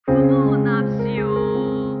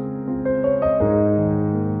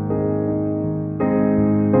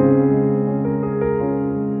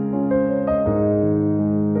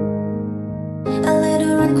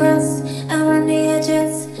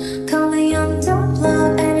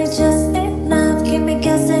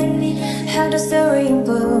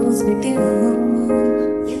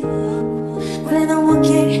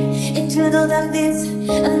feel like this.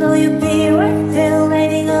 I know you'll be right there,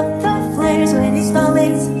 lighting up the flares when it's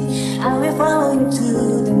falling. I will follow you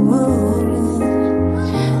to the moon.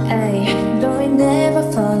 Ay, though we never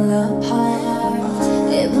fall apart,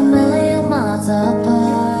 even million miles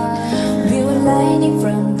apart, we were lightning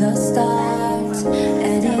from the start,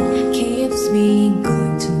 and it keeps me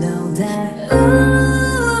going to know that.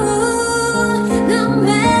 Ooh, no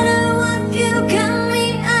matter what you got me,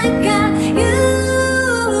 I got you,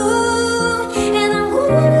 and I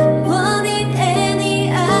wouldn't want it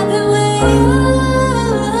any other way.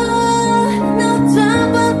 No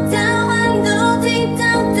trouble down, I know deep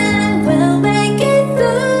down that we'll make it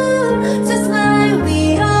through, just like we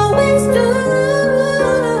always do.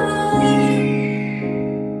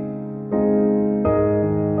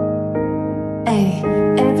 Ay,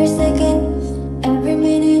 every second, every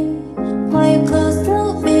minute, while you're close to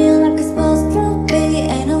me like it's supposed to be,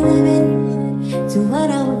 ain't no limit to what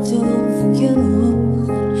I would do for you.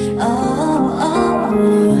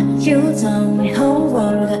 You turn my whole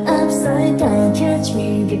world upside down, catch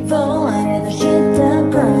me before I ever hit the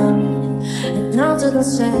ground, and I'll do the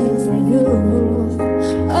same for you.